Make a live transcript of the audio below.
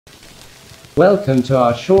Welcome to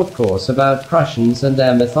our short course about Prussians and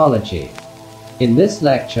their mythology. In this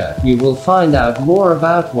lecture, you will find out more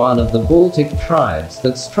about one of the Baltic tribes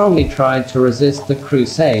that strongly tried to resist the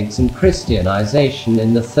Crusades and Christianization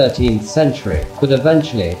in the 13th century, but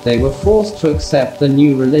eventually, they were forced to accept the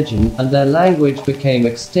new religion, and their language became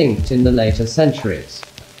extinct in the later centuries.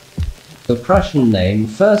 The Prussian name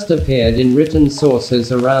first appeared in written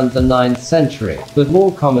sources around the 9th century, but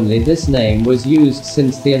more commonly this name was used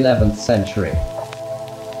since the 11th century.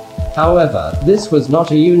 However, this was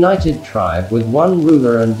not a united tribe with one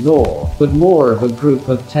ruler and law, but more of a group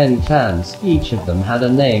of 10 clans. Each of them had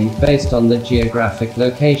a name based on the geographic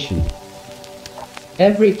location.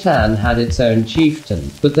 Every clan had its own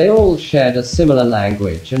chieftain, but they all shared a similar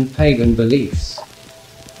language and pagan beliefs.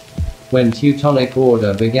 When Teutonic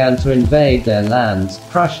Order began to invade their lands,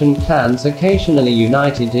 Prussian clans occasionally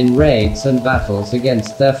united in raids and battles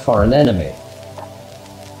against their foreign enemy.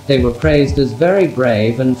 They were praised as very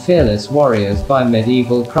brave and fearless warriors by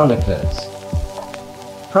medieval chroniclers.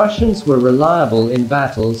 Prussians were reliable in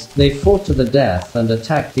battles, they fought to the death and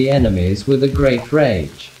attacked the enemies with a great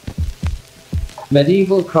rage.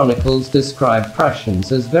 Medieval chronicles describe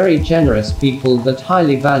Prussians as very generous people that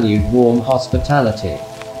highly valued warm hospitality.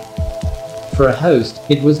 For a host,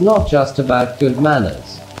 it was not just about good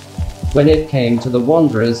manners. When it came to the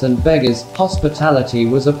wanderers and beggars, hospitality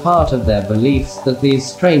was a part of their beliefs that these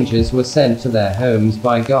strangers were sent to their homes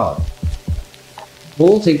by God.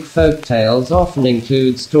 Baltic folk tales often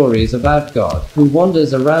include stories about God, who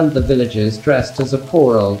wanders around the villages dressed as a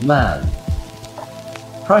poor old man.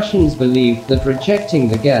 Prussians believed that rejecting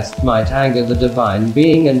the guest might anger the divine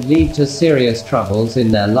being and lead to serious troubles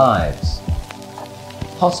in their lives.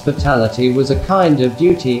 Hospitality was a kind of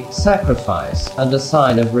duty, sacrifice, and a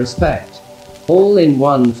sign of respect. All in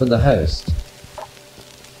one for the host.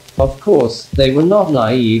 Of course, they were not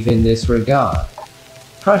naive in this regard.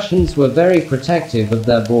 Prussians were very protective of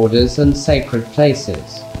their borders and sacred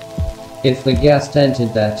places. If the guest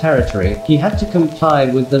entered their territory, he had to comply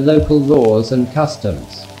with the local laws and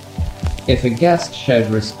customs. If a guest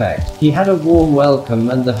showed respect, he had a warm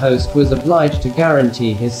welcome and the host was obliged to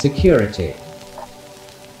guarantee his security.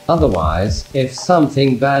 Otherwise, if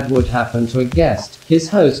something bad would happen to a guest, his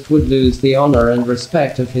host would lose the honor and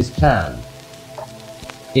respect of his clan.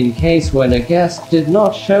 In case when a guest did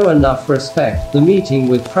not show enough respect, the meeting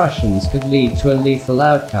with Prussians could lead to a lethal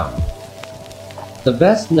outcome. The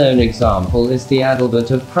best known example is the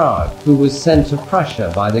Adalbert of Prague, who was sent to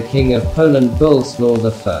Prussia by the King of Poland Boleslaw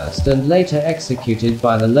I and later executed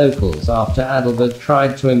by the locals after Adalbert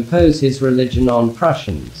tried to impose his religion on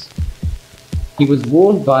Prussians. He was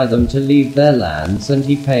warned by them to leave their lands and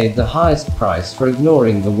he paid the highest price for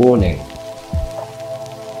ignoring the warning.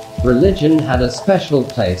 Religion had a special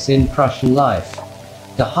place in Prussian life.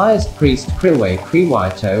 The highest priest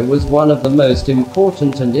Kriwito was one of the most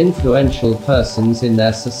important and influential persons in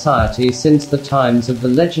their society since the times of the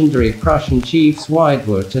legendary Prussian chiefs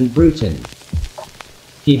Wiedwurt and Brutin.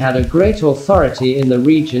 He had a great authority in the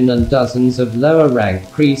region and dozens of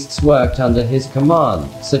lower-ranked priests worked under his command,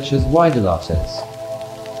 such as Waidelotters.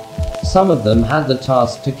 Some of them had the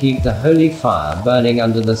task to keep the holy fire burning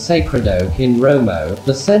under the sacred oak in Romo,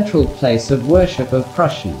 the central place of worship of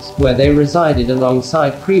Prussians, where they resided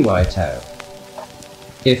alongside Kriwito.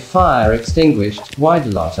 If fire extinguished,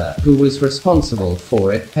 Waidelotter, who was responsible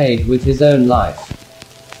for it, paid with his own life.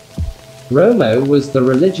 Romo was the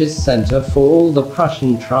religious center for all the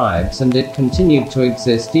Prussian tribes and it continued to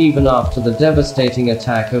exist even after the devastating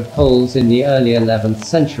attack of Poles in the early 11th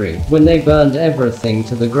century, when they burned everything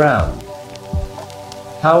to the ground.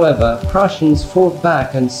 However, Prussians fought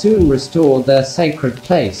back and soon restored their sacred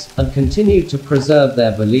place, and continued to preserve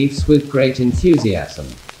their beliefs with great enthusiasm.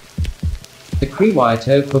 The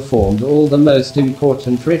Kriwito performed all the most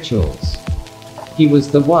important rituals. He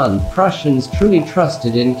was the one Prussians truly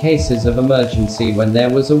trusted in cases of emergency when there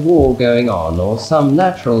was a war going on or some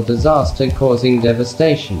natural disaster causing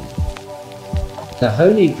devastation. The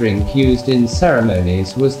holy drink used in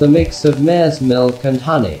ceremonies was the mix of mare's milk and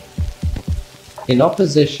honey. In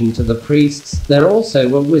opposition to the priests, there also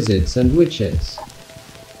were wizards and witches.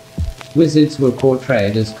 Wizards were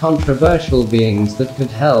portrayed as controversial beings that could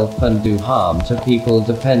help and do harm to people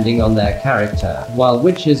depending on their character, while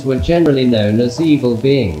witches were generally known as evil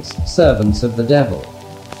beings, servants of the devil.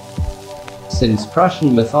 Since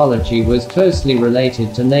Prussian mythology was closely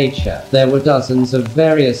related to nature, there were dozens of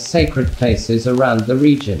various sacred places around the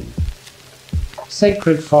region.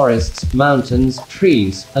 Sacred forests, mountains,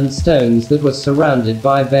 trees, and stones that were surrounded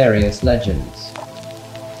by various legends.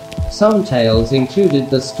 Some tales included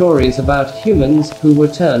the stories about humans who were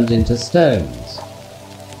turned into stones.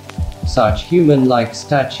 Such human-like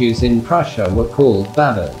statues in Prussia were called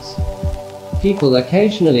babas. People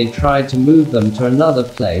occasionally tried to move them to another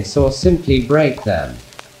place or simply break them.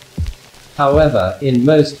 However, in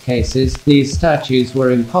most cases, these statues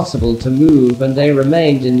were impossible to move and they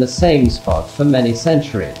remained in the same spot for many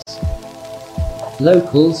centuries.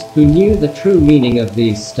 Locals, who knew the true meaning of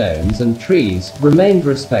these stones and trees, remained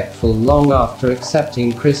respectful long after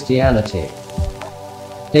accepting Christianity.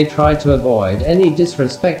 They tried to avoid any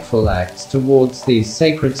disrespectful acts towards these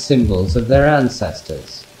sacred symbols of their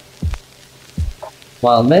ancestors.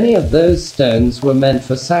 While many of those stones were meant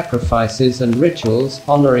for sacrifices and rituals,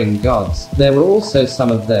 honoring gods, there were also some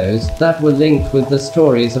of those that were linked with the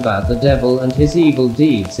stories about the devil and his evil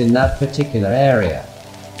deeds in that particular area.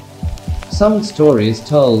 Some stories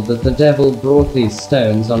told that the devil brought these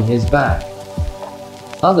stones on his back.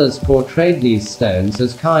 Others portrayed these stones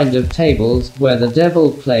as kind of tables, where the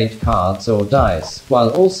devil played cards or dice, while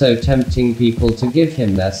also tempting people to give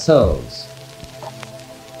him their souls.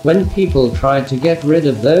 When people tried to get rid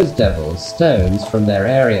of those devil's stones from their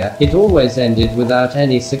area, it always ended without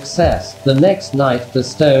any success. The next night the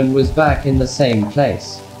stone was back in the same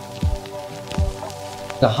place.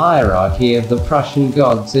 The hierarchy of the Prussian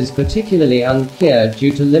gods is particularly unclear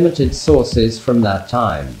due to limited sources from that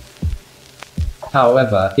time.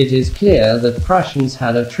 However, it is clear that Prussians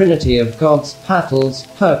had a trinity of gods, Patels,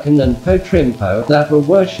 Perkin and Potrimpo, that were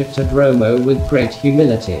worshipped at Rome with great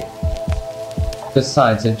humility.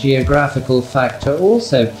 Besides, a geographical factor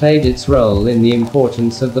also played its role in the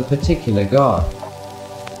importance of the particular god.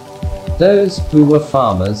 Those who were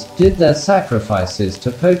farmers did their sacrifices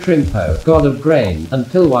to Potrimpo, god of grain, and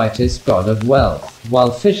Pilwitis, god of wealth,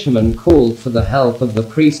 while fishermen called for the help of the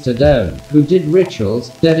priest Adon, who did rituals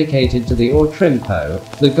dedicated to the Otrimpo,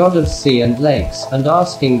 the god of sea and lakes, and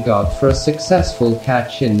asking God for a successful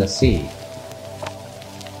catch in the sea.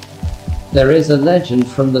 There is a legend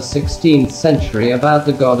from the 16th century about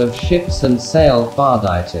the god of ships and sail,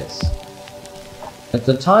 Barditis. At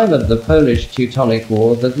the time of the Polish-Teutonic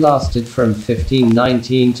War that lasted from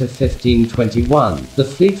 1519 to 1521, the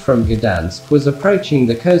fleet from Gdansk was approaching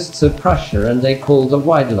the coasts of Prussia and they called a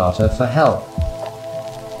Widelotter for help.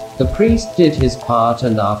 The priest did his part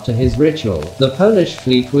and after his ritual, the Polish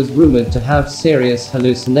fleet was rumored to have serious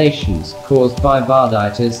hallucinations caused by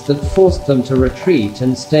Barditis that forced them to retreat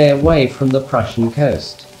and stay away from the Prussian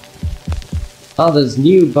coast. Others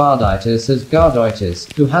knew Barditis as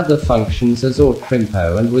Gardoitis, who had the functions as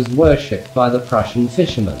Otrimpo and was worshipped by the Prussian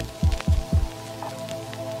fishermen.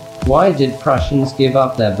 Why did Prussians give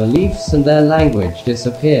up their beliefs and their language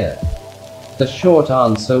disappear? The short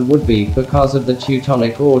answer would be because of the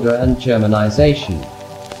Teutonic Order and Germanization.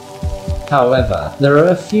 However, there are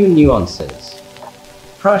a few nuances.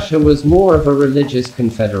 Prussia was more of a religious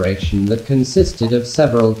confederation that consisted of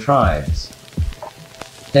several tribes.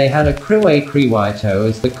 They had a Kriwito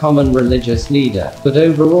as the common religious leader, but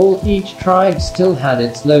overall each tribe still had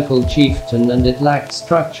its local chieftain and it lacked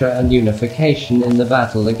structure and unification in the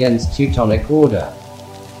battle against Teutonic Order.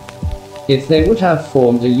 If they would have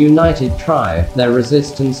formed a united tribe, their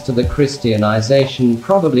resistance to the Christianization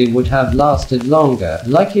probably would have lasted longer,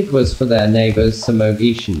 like it was for their neighbors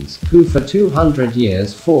Samogitians, who for 200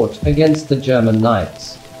 years fought against the German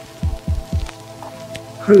knights.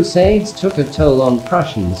 Crusades took a toll on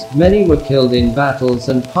Prussians, many were killed in battles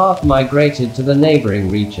and part migrated to the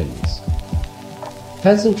neighboring regions.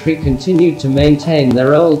 Peasantry continued to maintain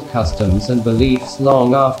their old customs and beliefs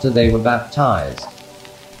long after they were baptized.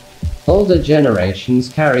 Older generations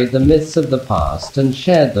carried the myths of the past and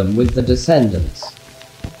shared them with the descendants.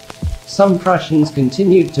 Some Prussians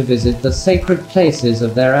continued to visit the sacred places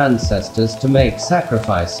of their ancestors to make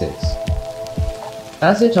sacrifices.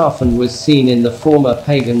 As it often was seen in the former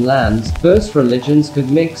pagan lands, both religions could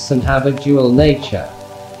mix and have a dual nature.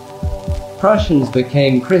 Prussians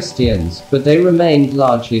became Christians, but they remained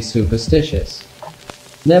largely superstitious.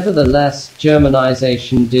 Nevertheless,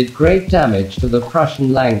 Germanization did great damage to the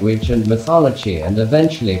Prussian language and mythology and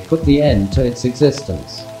eventually put the end to its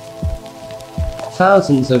existence.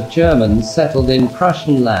 Thousands of Germans settled in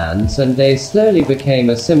Prussian lands and they slowly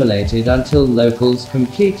became assimilated until locals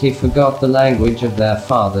completely forgot the language of their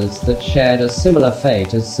fathers that shared a similar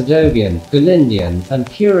fate as Sadovian, Galindian, and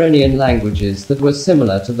Curonian languages that were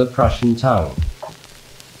similar to the Prussian tongue.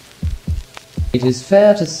 It is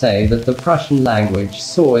fair to say that the Prussian language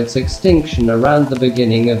saw its extinction around the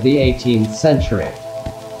beginning of the 18th century.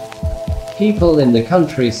 People in the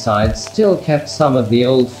countryside still kept some of the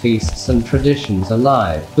old feasts and traditions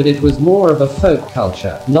alive, but it was more of a folk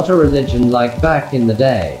culture, not a religion like back in the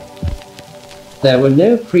day. There were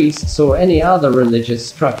no priests or any other religious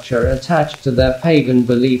structure attached to their pagan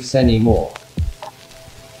beliefs anymore.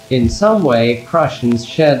 In some way, Prussians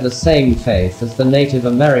shared the same faith as the Native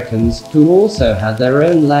Americans, who also had their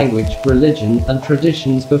own language, religion, and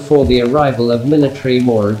traditions before the arrival of military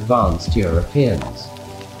more advanced Europeans.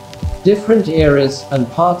 Different eras and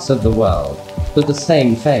parts of the world, but the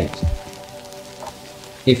same fate.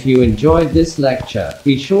 If you enjoyed this lecture,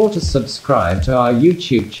 be sure to subscribe to our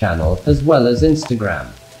YouTube channel, as well as Instagram.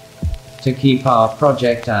 To keep our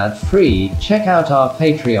project ad-free, check out our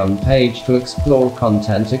Patreon page to explore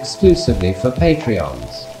content exclusively for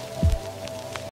Patreons.